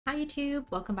Hi YouTube,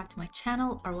 welcome back to my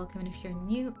channel, or welcome if you're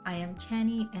new. I am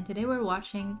Channie, and today we're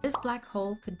watching This Black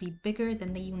Hole Could Be Bigger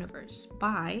Than the Universe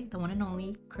by the one and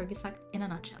only Kurzgesagt in a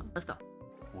nutshell. Let's go.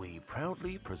 We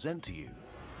proudly present to you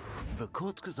the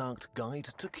Kurzgesagt Guide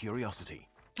to Curiosity.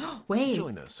 Wait,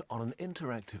 Join us on an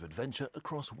interactive adventure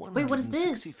across what is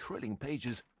 160 this? thrilling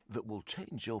pages that will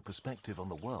change your perspective on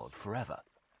the world forever.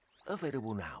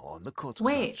 Available now on the Kurzgesagt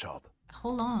Wait, shop.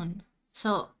 hold on.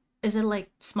 So, is it like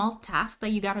small tasks that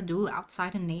you gotta do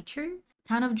outside in nature?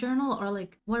 Kind of journal, or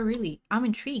like, what really? I'm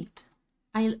intrigued.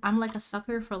 I'm like a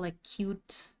sucker for like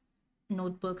cute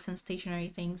notebooks and stationery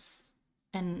things.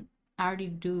 And I already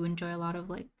do enjoy a lot of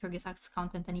like Kurzgesagt's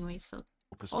content anyway, so hold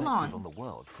Perspective on on. the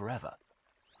world forever.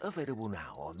 Available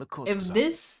now on the If Kurzgesagt.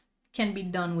 this can be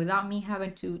done without me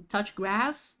having to touch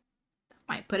grass,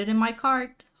 I might put it in my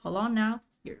cart. Hold on now.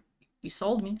 You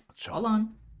sold me. Hold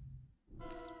on.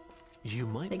 You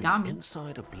might They be got me.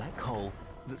 inside a black hole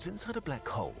that's inside a black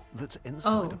hole that's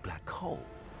inside a Oh. black hole.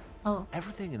 Oh,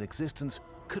 Everything in existence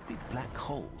could be black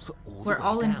holes all the we're way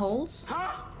all in down. holes?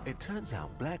 It turns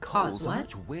out black Pause, holes are what?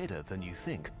 much weirder than you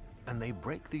think, and they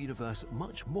break the universe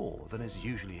much more than is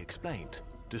usually explained,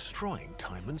 destroying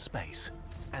time and space.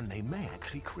 And they may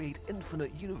actually create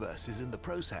infinite universes in the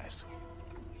process.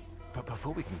 But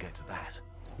before we can get to that,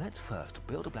 let's first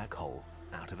build a black hole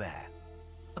out of air.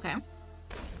 Okay.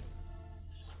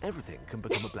 Everything can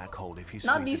become a black hole if you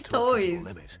Not squeeze these it to a critical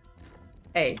toys. limit.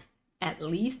 Hey, at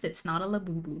least it's not a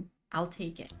labubu. I'll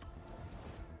take it.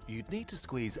 You'd need to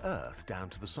squeeze Earth down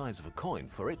to the size of a coin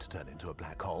for it to turn into a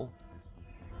black hole.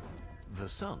 The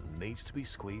sun needs to be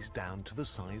squeezed down to the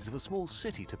size of a small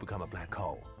city to become a black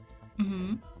hole.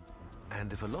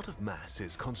 And if a lot of mass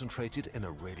is concentrated in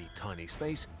a really tiny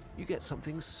space, you get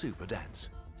something super dense.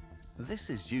 This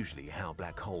is usually how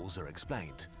black holes are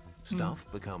explained.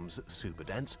 Stuff becomes super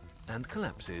dense and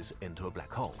collapses into a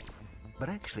black hole. But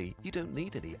actually, you don't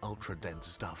need any ultra-dense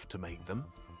stuff to make them.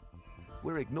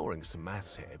 We're ignoring some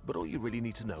maths here, but all you really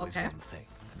need to know is Okay. one thing.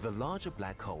 The larger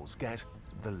black holes get,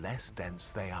 the less dense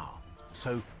they are.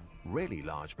 So, really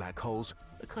large black holes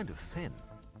are kind of thin.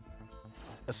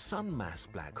 A sun-mass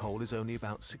black hole is only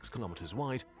about 6 kilometers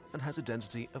wide and has a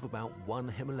density of about 1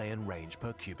 Himalayan range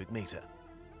per cubic meter.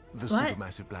 The What?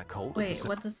 supermassive black hole at the Wait,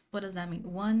 what does that mean?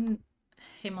 1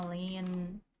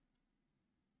 Himalayan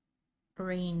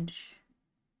range.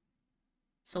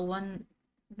 So one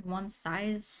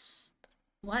size.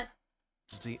 What?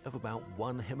 density of about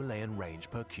 1 Himalayan range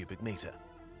per cubic meter.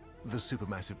 The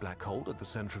supermassive black hole at the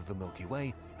center of the Milky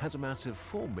Way has a mass of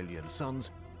 4 million suns,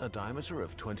 a diameter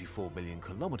of 24 billion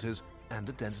kilometers, and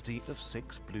a density of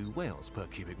 6 blue whales per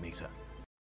cubic meter.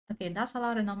 Okay, that's a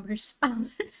lot of numbers.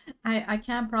 I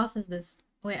can't process this.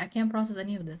 Wait, I can't process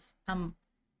any of this.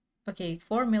 Okay,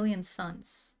 4 million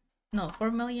suns. No,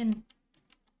 4 million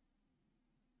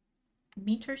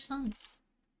meter suns.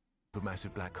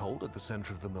 Supermassive black hole at the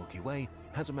center of the Milky Way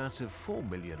has a mass of 4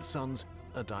 million suns,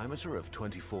 a diameter of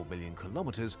 24 billion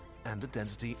kilometers, and a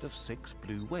density of 6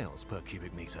 blue whales per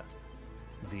cubic meter.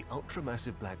 The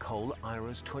ultramassive black hole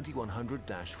Iris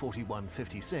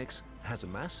 2100-4156 has a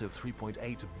mass of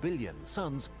 3.8 billion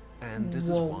suns and is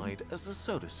as Whoa. wide as the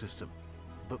solar system.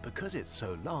 But because it's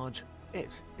so large,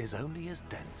 it is only as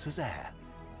dense as air.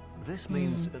 This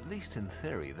means, at least in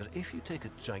theory, that if you take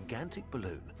a gigantic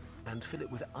balloon and fill it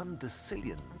with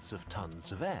undecillions of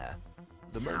tons of air,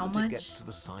 the How moment much? it gets to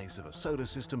the size of a solar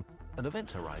system, an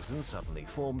event horizon suddenly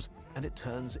forms and it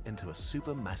turns into a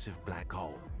supermassive black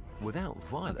hole, without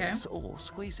violence or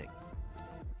squeezing.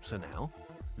 So now,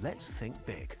 let's think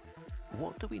big.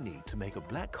 What do we need to make a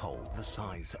black hole the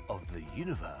size of the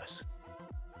universe?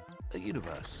 A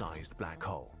universe-sized black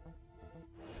hole.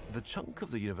 The chunk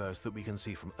of the universe that we can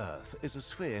see from Earth is a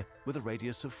sphere with a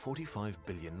radius of 45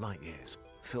 billion light-years,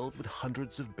 filled with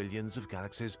hundreds of billions of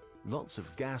galaxies, lots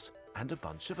of gas, and a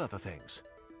bunch of other things.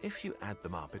 If you add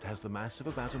them up, it has the mass of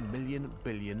about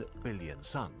 1,000,000 billion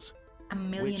suns. A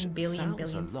million Which billion sounds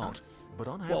billion a lot, suns. but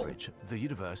on Whoa. average, the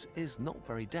universe is not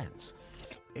very dense.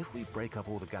 If we break up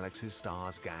all the galaxies,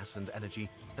 stars, gas, and energy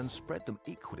and spread them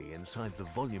equally inside the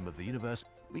volume of the universe,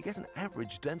 we get an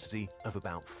average density of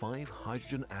about 5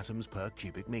 hydrogen atoms per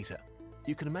cubic meter.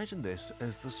 You can imagine this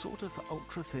as the sort of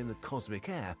ultra-thin cosmic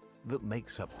air that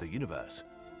makes up the universe.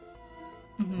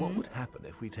 What would happen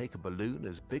if we take a balloon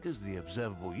as big as the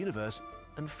observable universe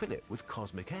and fill it with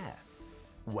cosmic air?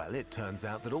 Well, it turns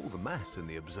out that all the mass in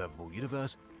the observable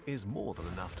universe is more than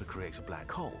enough to create a black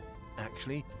hole.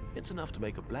 Actually, it's enough to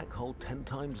make a black hole 10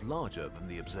 times larger than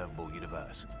the observable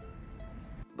universe.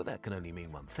 But that can only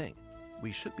mean one thing.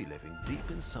 We should be living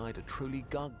deep inside a truly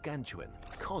gargantuan,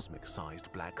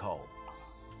 cosmic-sized black hole.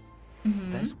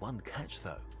 There's one catch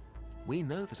though. We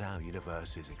know that our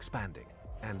universe is expanding,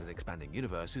 and an expanding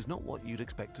universe is not what you'd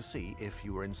expect to see if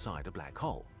you were inside a black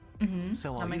hole.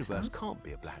 So our universe can't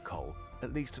be a black hole,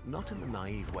 at least not in the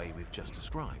naive way we've just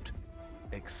described.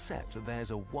 Except there's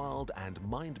a wild and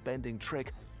mind-bending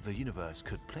trick the universe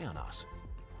could play on us.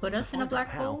 Put us in a black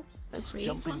hole? Let's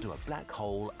jump into a black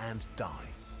hole and die.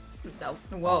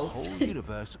 Whoa. A whole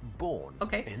universe born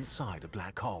inside a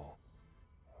black hole.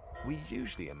 We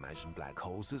usually imagine black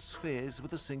holes as spheres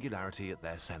with a singularity at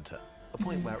their center, a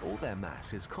point where all their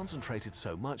mass is concentrated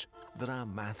so much that our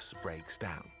maths breaks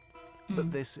down.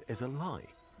 But this is a lie.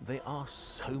 They are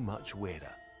so much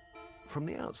weirder. From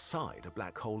the outside, a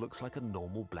black hole looks like a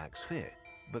normal black sphere,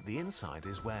 but the inside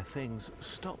is where things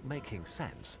stop making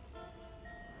sense.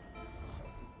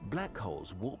 Black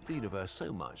holes warp the universe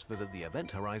so much that at the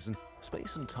event horizon,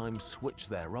 space and time switch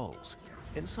their roles.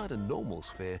 Inside a normal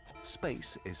sphere,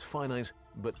 space is finite,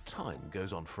 but time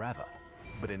goes on forever.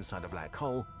 But inside a black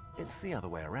hole, it's the other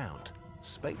way around.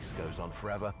 Space goes on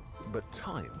forever, but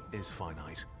time is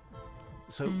finite.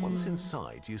 So once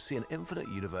inside, you see an infinite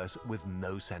universe with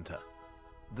no center.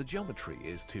 The geometry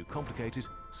is too complicated,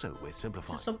 so we're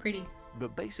simplifying. This is so pretty.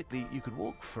 But basically, you could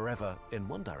walk forever in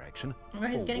one direction, or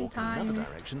walk in another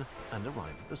direction and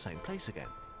arrive at the same place again.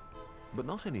 But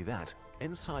not only that,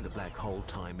 inside a black hole,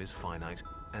 time is finite,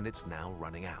 and it's now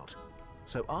running out.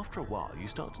 So after a while, you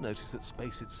start to notice that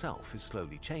space itself is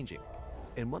slowly changing.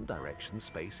 In one direction,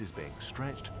 space is being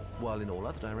stretched, while in all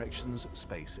other directions,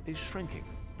 space is shrinking.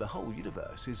 The whole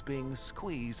universe is being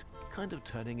squeezed, kind of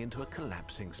turning into a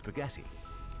collapsing spaghetti.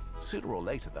 Sooner or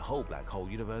later, the whole black hole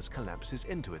universe collapses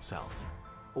into itself.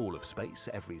 All of space,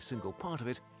 every single part of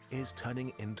it, is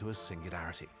turning into a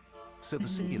singularity. So the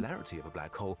singularity of a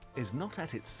black hole is not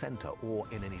at its center or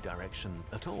in any direction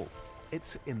at all.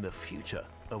 It's in the future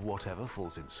of whatever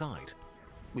falls inside.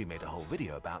 We made a whole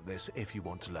video about this if you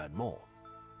want to learn more.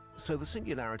 So the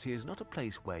singularity is not a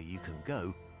place where you can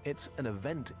go, it's an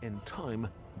event in time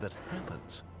that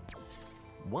happens.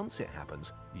 Once it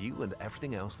happens, you and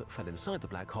everything else that fell inside the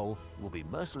black hole will be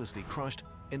mercilessly crushed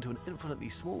into an infinitely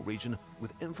small region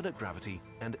with infinite gravity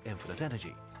and infinite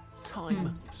energy.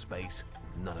 Time, space,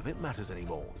 none of it matters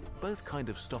anymore. Both kind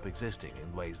of stop existing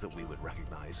in ways that we would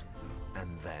recognize.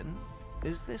 And then,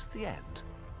 is this the end?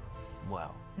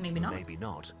 Well, maybe not. Maybe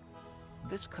not.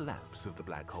 This collapse of the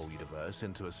black hole universe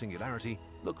into a singularity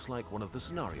looks like one of the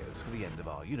scenarios for the end of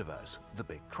our universe, the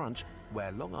Big Crunch,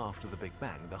 where long after the Big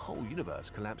Bang, the whole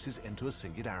universe collapses into a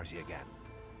singularity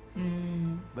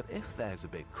again. But if there's a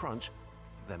big crunch,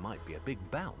 there might be a big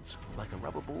bounce, like a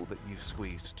rubber ball that you've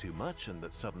squeezed too much and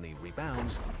that suddenly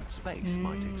rebounds. Space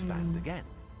might expand again.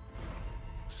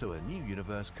 So a new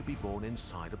universe could be born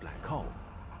inside a black hole.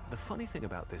 The funny thing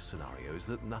about this scenario is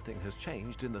that nothing has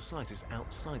changed in the slightest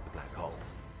outside the black hole.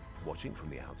 Watching from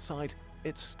the outside,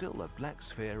 it's still a black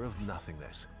sphere of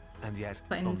nothingness. And yet,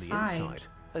 on the inside,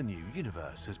 a new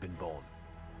universe has been born.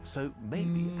 So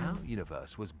maybe our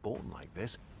universe was born like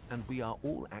this, and we are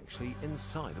all actually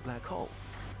inside a black hole.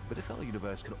 But if our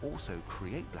universe can also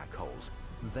create black holes,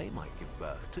 they might give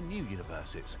birth to new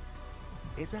universes.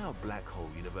 Is our black hole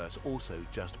universe also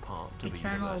just part of a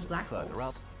universe further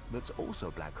up that's also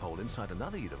a black hole inside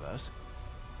another universe?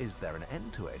 Is there an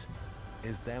end to it?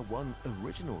 Is there one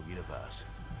original universe?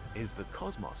 Is the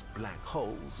cosmos black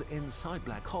holes inside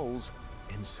black holes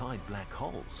inside black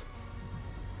holes?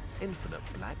 Infinite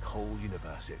black hole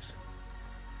universes.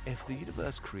 If the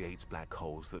universe creates black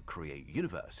holes that create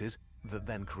universes, that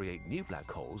then create new black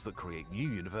holes that create new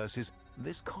universes,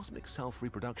 this cosmic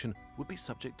self-reproduction would be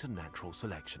subject to natural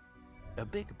selection. A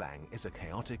Big Bang is a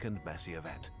chaotic and messy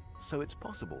event, so it's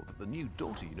possible that the new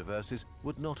daughter universes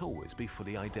would not always be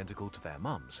fully identical to their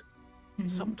mums.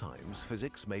 Sometimes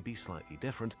physics may be slightly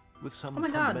different, with some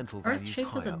fundamental values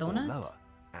higher or lower,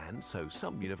 and so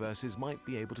some universes might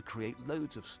be able to create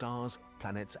loads of stars,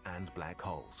 planets, and black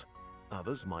holes.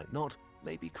 Others might not,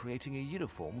 maybe creating a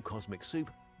uniform cosmic soup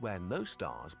where no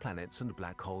stars, planets, and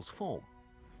black holes form.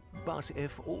 But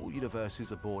if all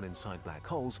universes are born inside black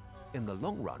holes, in the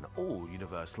long run, all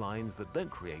universe lines that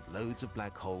don't create loads of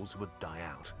black holes would die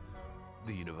out.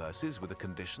 The universes with the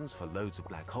conditions for loads of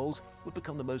black holes would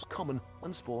become the most common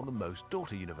and spawn the most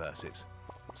daughter universes.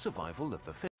 Survival of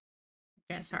the fittest.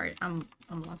 Okay, sorry, I'm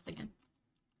lost again.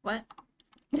 What?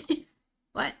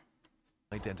 What?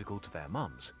 Identical to their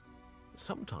mums.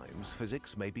 Sometimes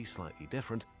physics may be slightly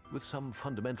different, with some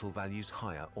fundamental values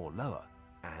higher or lower,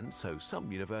 and so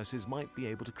some universes might be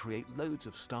able to create loads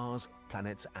of stars,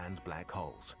 planets, and black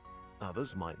holes.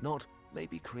 Others might not,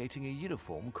 maybe creating a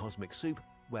uniform cosmic soup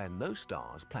where no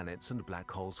stars, planets, and black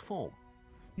holes form.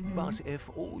 But if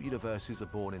all universes are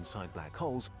born inside black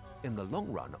holes, in the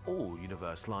long run, all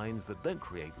universe lines that don't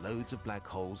create loads of black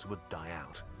holes would die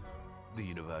out. The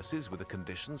universes with the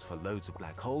conditions for loads of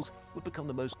black holes would become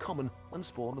the most common and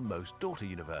spawn the most daughter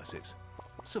universes.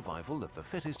 Survival of the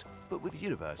fittest, but with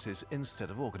universes instead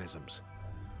of organisms.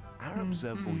 Our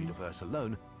observable universe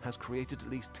alone has created at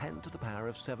least 10 to the power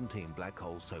of 17 black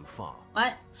holes so far.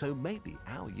 What? So maybe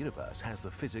our universe has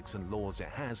the physics and laws it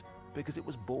has because it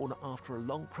was born after a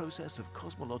long process of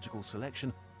cosmological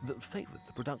selection that favored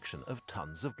the production of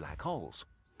tons of black holes.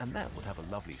 And that would have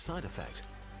a lovely side effect.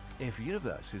 If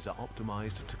universes are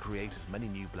optimized to create as many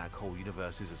new black hole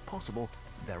universes as possible,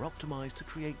 they're optimized to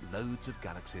create loads of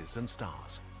galaxies and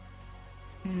stars.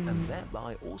 And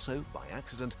thereby also, by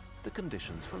accident, the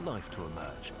conditions for life to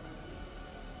emerge.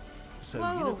 So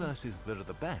universes that are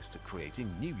the best at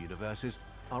creating new universes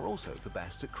are also the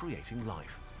best at creating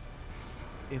life.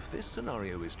 If this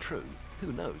scenario is true,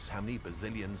 who knows how many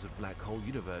bazillions of black hole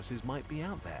universes might be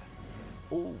out there,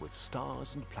 all with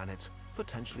stars and planets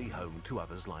potentially home to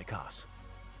others like us.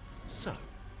 So,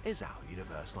 is our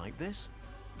universe like this?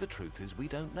 The truth is we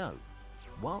don't know.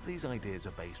 While these ideas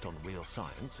are based on real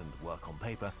science and work on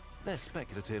paper, they're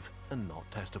speculative and not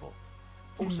testable.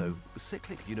 Also,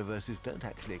 cyclic universes don't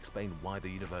actually explain why the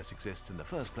universe exists in the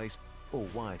first place or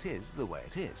why it is the way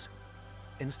it is.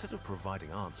 Instead of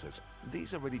providing answers,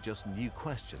 these are really just new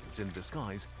questions in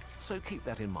disguise, so keep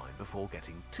that in mind before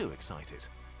getting too excited.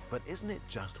 But isn't it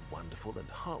just wonderful and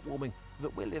heartwarming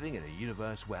that we're living in a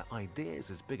universe where ideas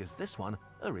as big as this one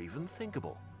are even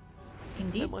thinkable?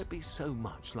 Indeed. There might be so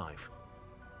much life.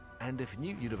 And if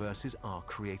new universes are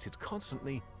created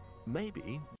constantly,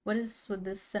 maybe... What is with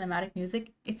this cinematic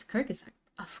music? It's Kurzgesagt.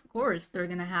 Of course they're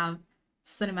gonna have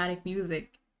cinematic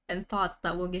music and thoughts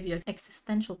that will give you an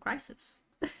existential crisis.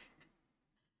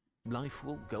 life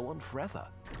will go on forever.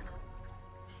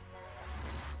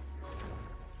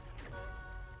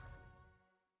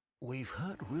 We've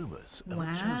heard rumors of a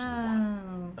chosen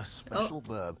one, a special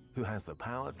verb who has the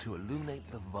power to illuminate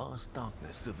the vast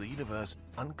darkness of the universe,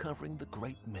 uncovering the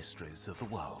great mysteries of the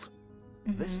world.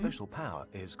 This special power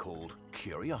is called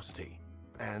curiosity,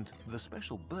 and the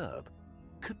special verb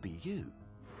could be you.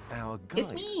 Our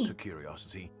guide to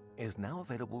curiosity is now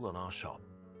available on our shop.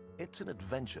 It's an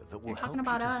adventure that will help you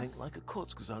to think like a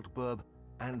Kurzgesagt verb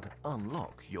and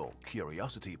unlock your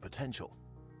curiosity potential.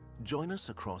 Join us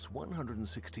across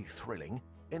 160 thrilling,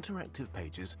 interactive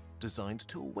pages designed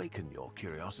to awaken your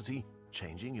curiosity,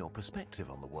 changing your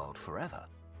perspective on the world forever.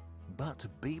 But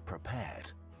be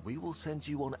prepared. We will send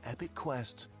you on epic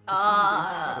quests to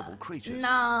find incredible creatures,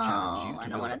 challenge you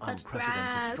to build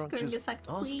unprecedented structures,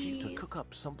 ask you to cook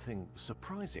up something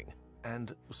surprising,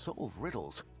 and solve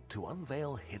riddles to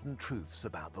unveil hidden truths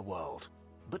about the world.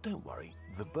 But don't worry,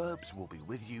 the burbs will be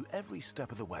with you every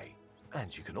step of the way,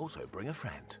 and you can also bring a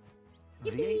friend.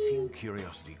 The 18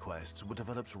 Curiosity quests were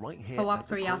developed right here at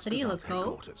the Kurzgesagt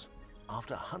headquarters.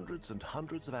 After hundreds and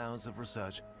hundreds of hours of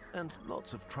research and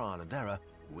lots of trial and error,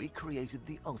 we created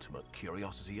the ultimate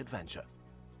curiosity adventure.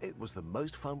 It was the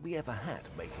most fun we ever had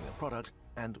making a product,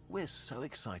 and we're so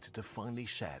excited to finally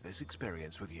share this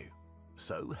experience with you.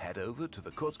 So head over to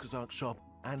the Kurzgesagt shop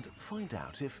and find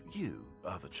out if you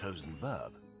are the chosen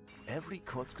verb. Every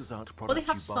Kurzgesagt product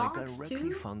you buy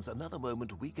directly funds another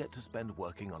moment we get to spend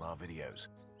working on our videos,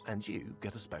 and you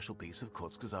get a special piece of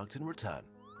Kurzgesagt in return.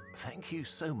 Thank you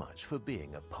so much for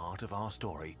being a part of our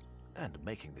story and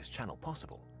making this channel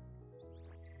possible.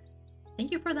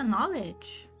 Thank you for the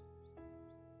knowledge.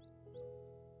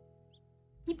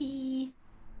 Yippee.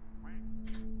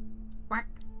 Quack.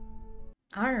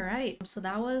 Alright, so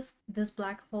that was This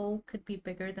Black Hole Could Be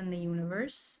Bigger Than the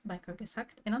Universe by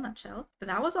Kurzgesagt in a nutshell.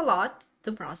 That was a lot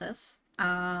to process.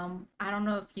 I don't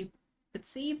know if you could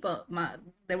see, but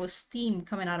there was steam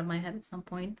coming out of my head at some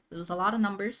point. There was a lot of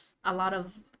numbers, a lot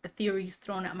of theories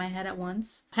thrown at my head at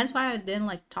once. Hence why I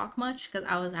didn't talk much, because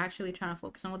I was actually trying to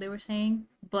focus on what they were saying.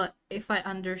 But if I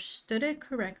understood it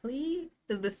correctly,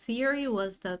 the theory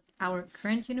was that our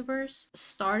current universe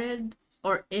started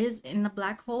or is in a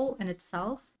black hole in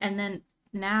itself, and then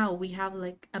now we have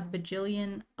a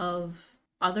bajillion of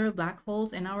other black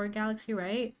holes in our galaxy,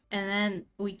 right? And then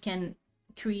we can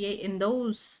create in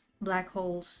those black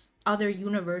holes other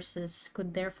universes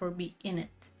could therefore be in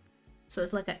it. So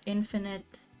it's like an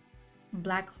infinite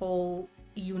black hole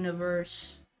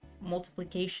universe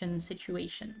multiplication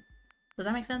situation. Does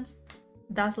that make sense?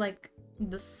 That's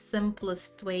the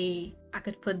simplest way I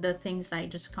could put the things I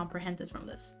just comprehended from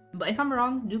this. But if I'm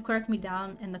wrong, do correct me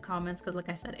down in the comments, because like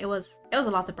I said, it was a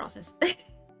lot to process. It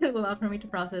was a lot for me to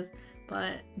process,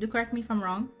 but do correct me if I'm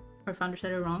wrong or if I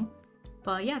understood it wrong.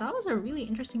 But yeah, that was a really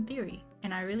interesting theory,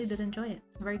 and I really did enjoy it.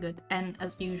 Very good. And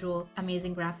as usual,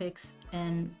 amazing graphics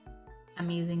and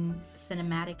amazing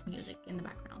cinematic music in the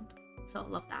background. So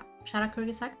love that. Shout out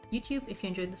Kurzgesagt. YouTube, if you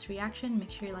enjoyed this reaction,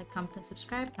 make sure you like, comment, and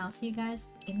subscribe. And I'll see you guys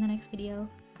in the next video.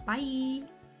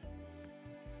 Bye!